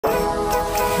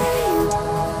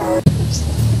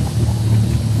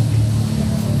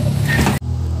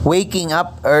Waking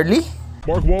up early?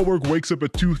 Mark Wahlberg wakes up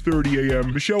at 2:30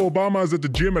 a.m. Michelle Obama is at the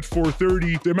gym at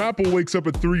 4:30. Tim Apple wakes up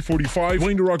at 3:45.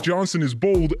 Dwayne The Rock Johnson is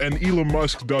bold, and Elon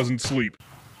Musk doesn't sleep.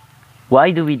 Why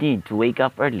do we need to wake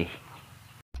up early?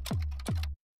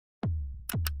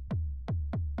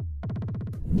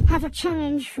 Have a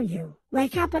challenge for you.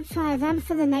 Wake up at 5 a.m.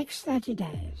 for the next 30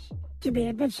 days. To be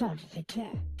a bit saltily clear.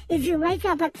 If you wake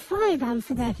up at 5 a.m.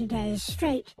 for 30 days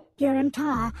straight, your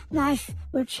entire life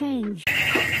will change.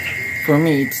 For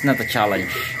me, it's not a challenge.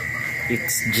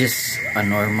 It's just a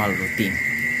normal routine.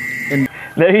 And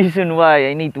The reason why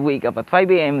I need to wake up at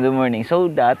 5 a.m. in the morning so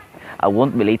that I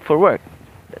won't be late for work.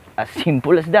 As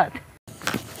simple as that.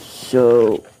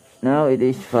 So now it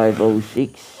is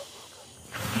 5:06.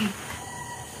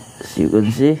 As you can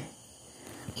see.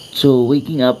 So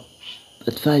waking up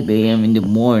at 5 a.m. in the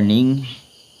morning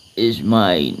is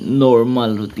my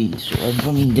normal routine. So I'm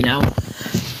from Mindanao,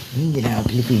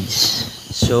 Philippines.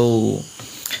 So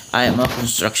I am a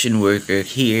construction worker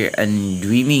here and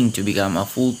dreaming to become a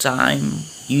full-time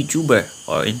YouTuber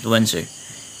or influencer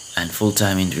and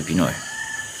full-time entrepreneur.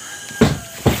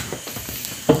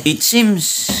 It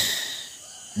seems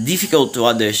difficult to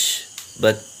others,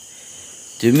 but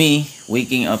to me,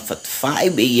 waking up at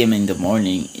 5 a.m. in the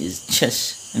morning is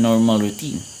just a normal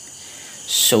routine.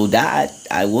 So that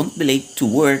I won't be late to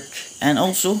work and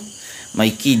also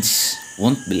my kids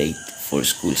won't be late for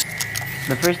school.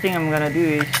 The first thing I'm gonna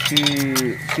do is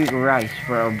to cook rice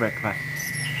for our breakfast.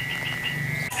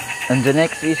 And the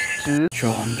next is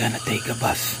so I'm gonna take a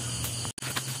bath.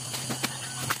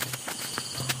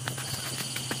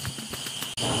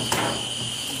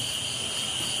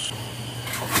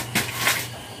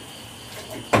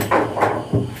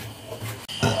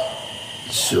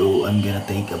 So I'm gonna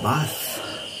take a bath.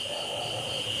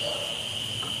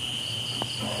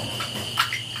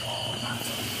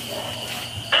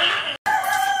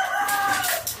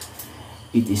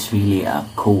 It is really a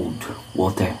cold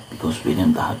water because we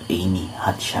don't have any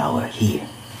hot shower here.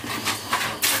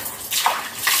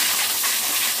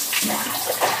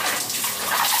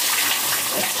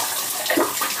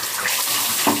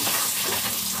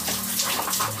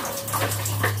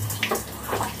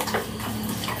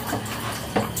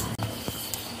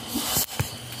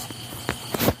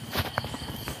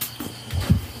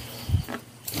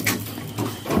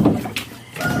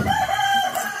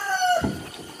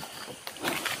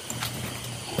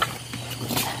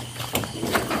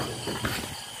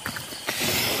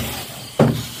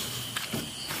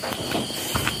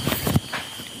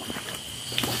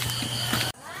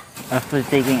 After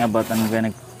taking a bath, I'm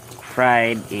gonna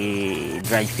fry a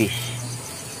dried fish.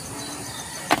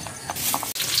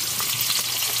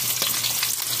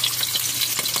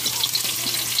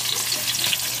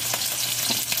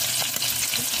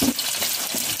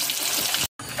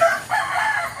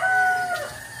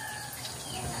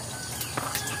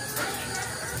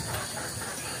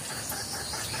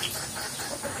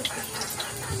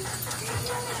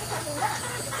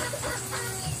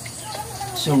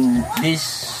 So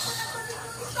this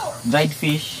dried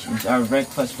fish is our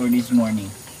breakfast for this morning.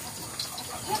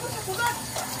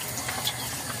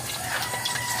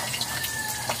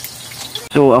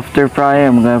 So after fry,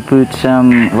 I'm gonna put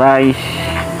some rice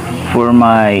for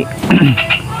my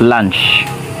lunch.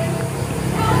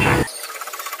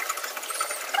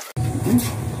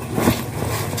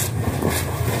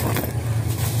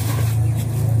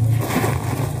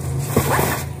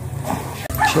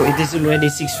 So it is already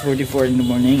 6:44 in the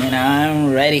morning and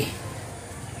I'm ready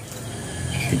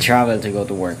to travel to go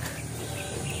to work.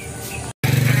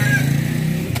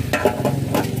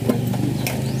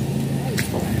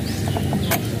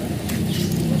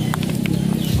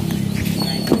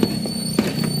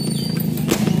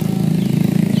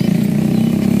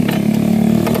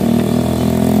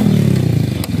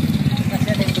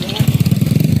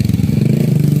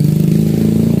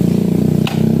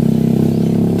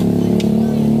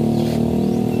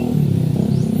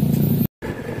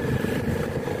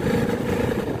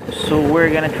 So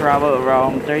we're gonna travel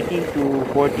around 30 to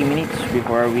 40 minutes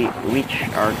before we reach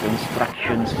our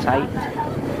construction site.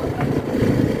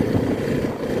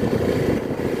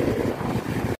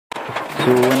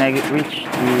 So when I reach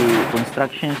the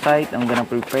construction site, I'm gonna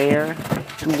prepare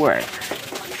to work.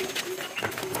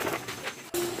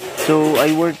 So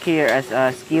I work here as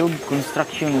a skilled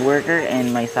construction worker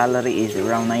and my salary is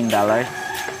around $9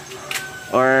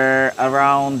 or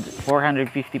around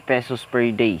 450 pesos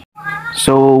per day.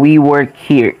 So we work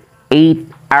here 8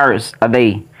 hours a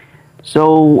day.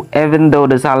 So even though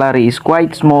the salary is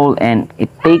quite small and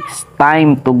it takes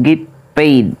time to get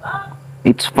paid,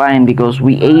 it's fine because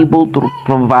we able to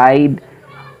provide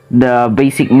the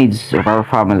basic needs of our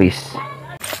families.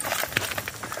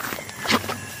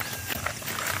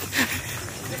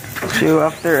 So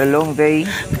after a long day,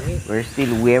 we're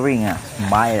still wearing a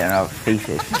smile on our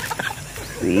faces.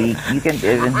 You can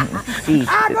even see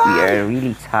that we are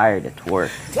really tired at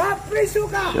work.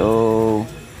 So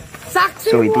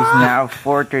it is now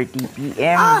 4:30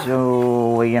 p.m.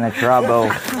 So we're gonna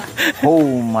travel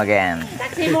home again.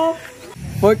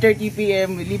 4:30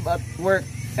 p.m. we leave at work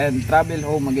and travel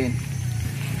home again.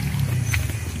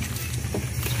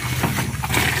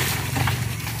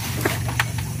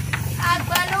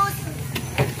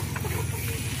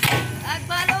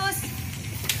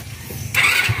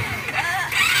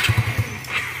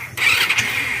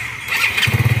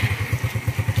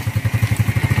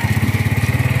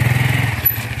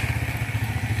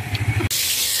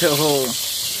 So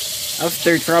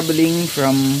after traveling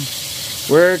from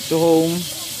work to home,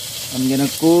 I'm gonna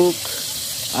cook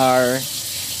our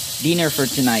dinner for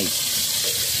tonight.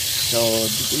 So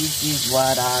this is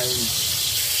what I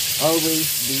always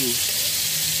do.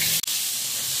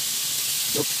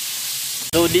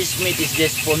 So this meat is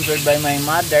just sponsored by my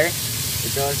mother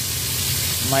because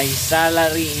my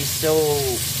salary is so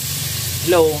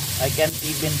low, I can't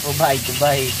even provide to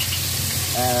buy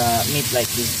meat like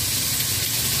this.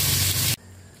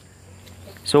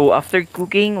 So after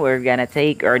cooking, we're gonna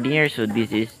take our dinner. So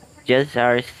this is just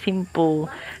our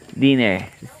simple dinner.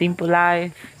 Simple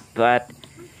life, but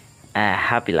a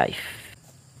happy life.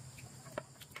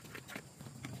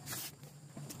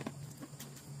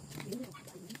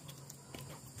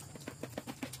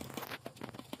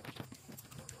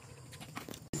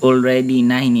 Already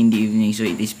 9 in the evening, so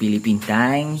it is Philippine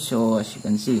time. So as you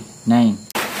can see,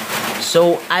 9.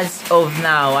 So as of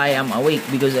now, I am awake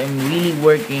because I'm really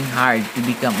working hard to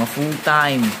become a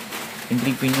full-time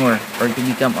entrepreneur or to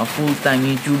become a full-time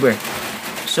YouTuber.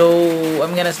 So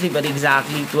I'm gonna sleep at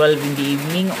exactly 12 in the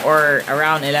evening or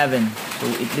around 11. So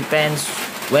it depends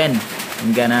when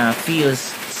I'm gonna feel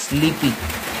sleepy.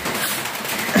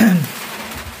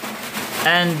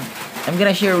 And I'm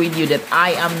gonna share with you that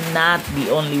I am not the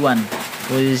only one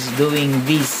who is doing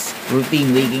this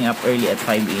routine, waking up early at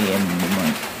 5 a.m.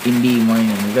 in the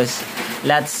morning, because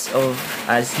lots of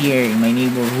us here in my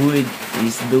neighborhood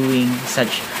is doing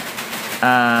such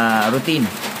routine.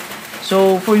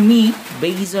 So for me,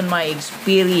 based on my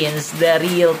experience, the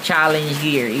real challenge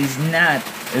here is not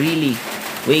really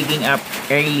waking up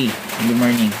early in the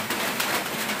morning.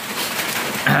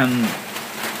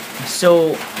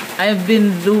 So I've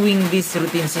been doing this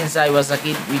routine since I was a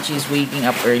kid, which is waking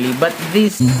up early, but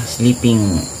this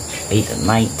sleeping late at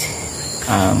night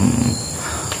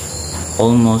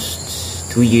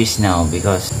almost 2 years now,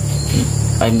 because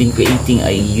I've been creating a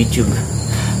YouTube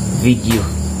video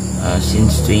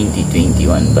since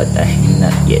 2021, but I'm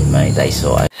not yet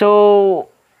monetized. So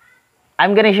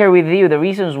I'm gonna share with you the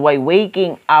reasons why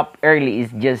waking up early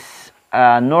is just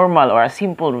a normal or a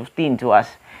simple routine to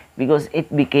us, because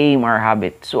it became our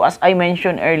habit. So as I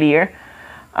mentioned earlier,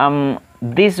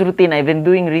 this routine, I've been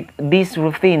doing this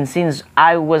routine since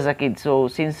I was a kid. So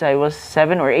since I was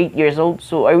 7 or 8 years old.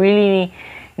 So I really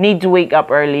need to wake up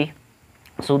early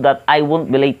so that I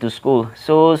won't be late to school.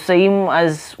 So same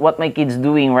as what my kids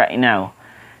doing right now.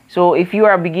 So if you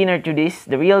are a beginner to this,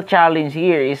 the real challenge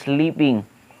here is sleeping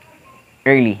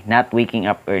early, not waking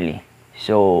up early.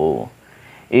 So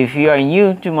if you are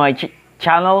new to my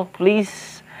channel,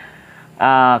 please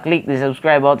click the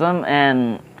subscribe button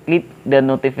and click the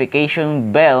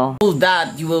notification bell so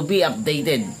that you will be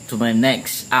updated to my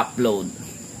next upload.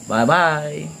 Bye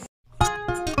bye.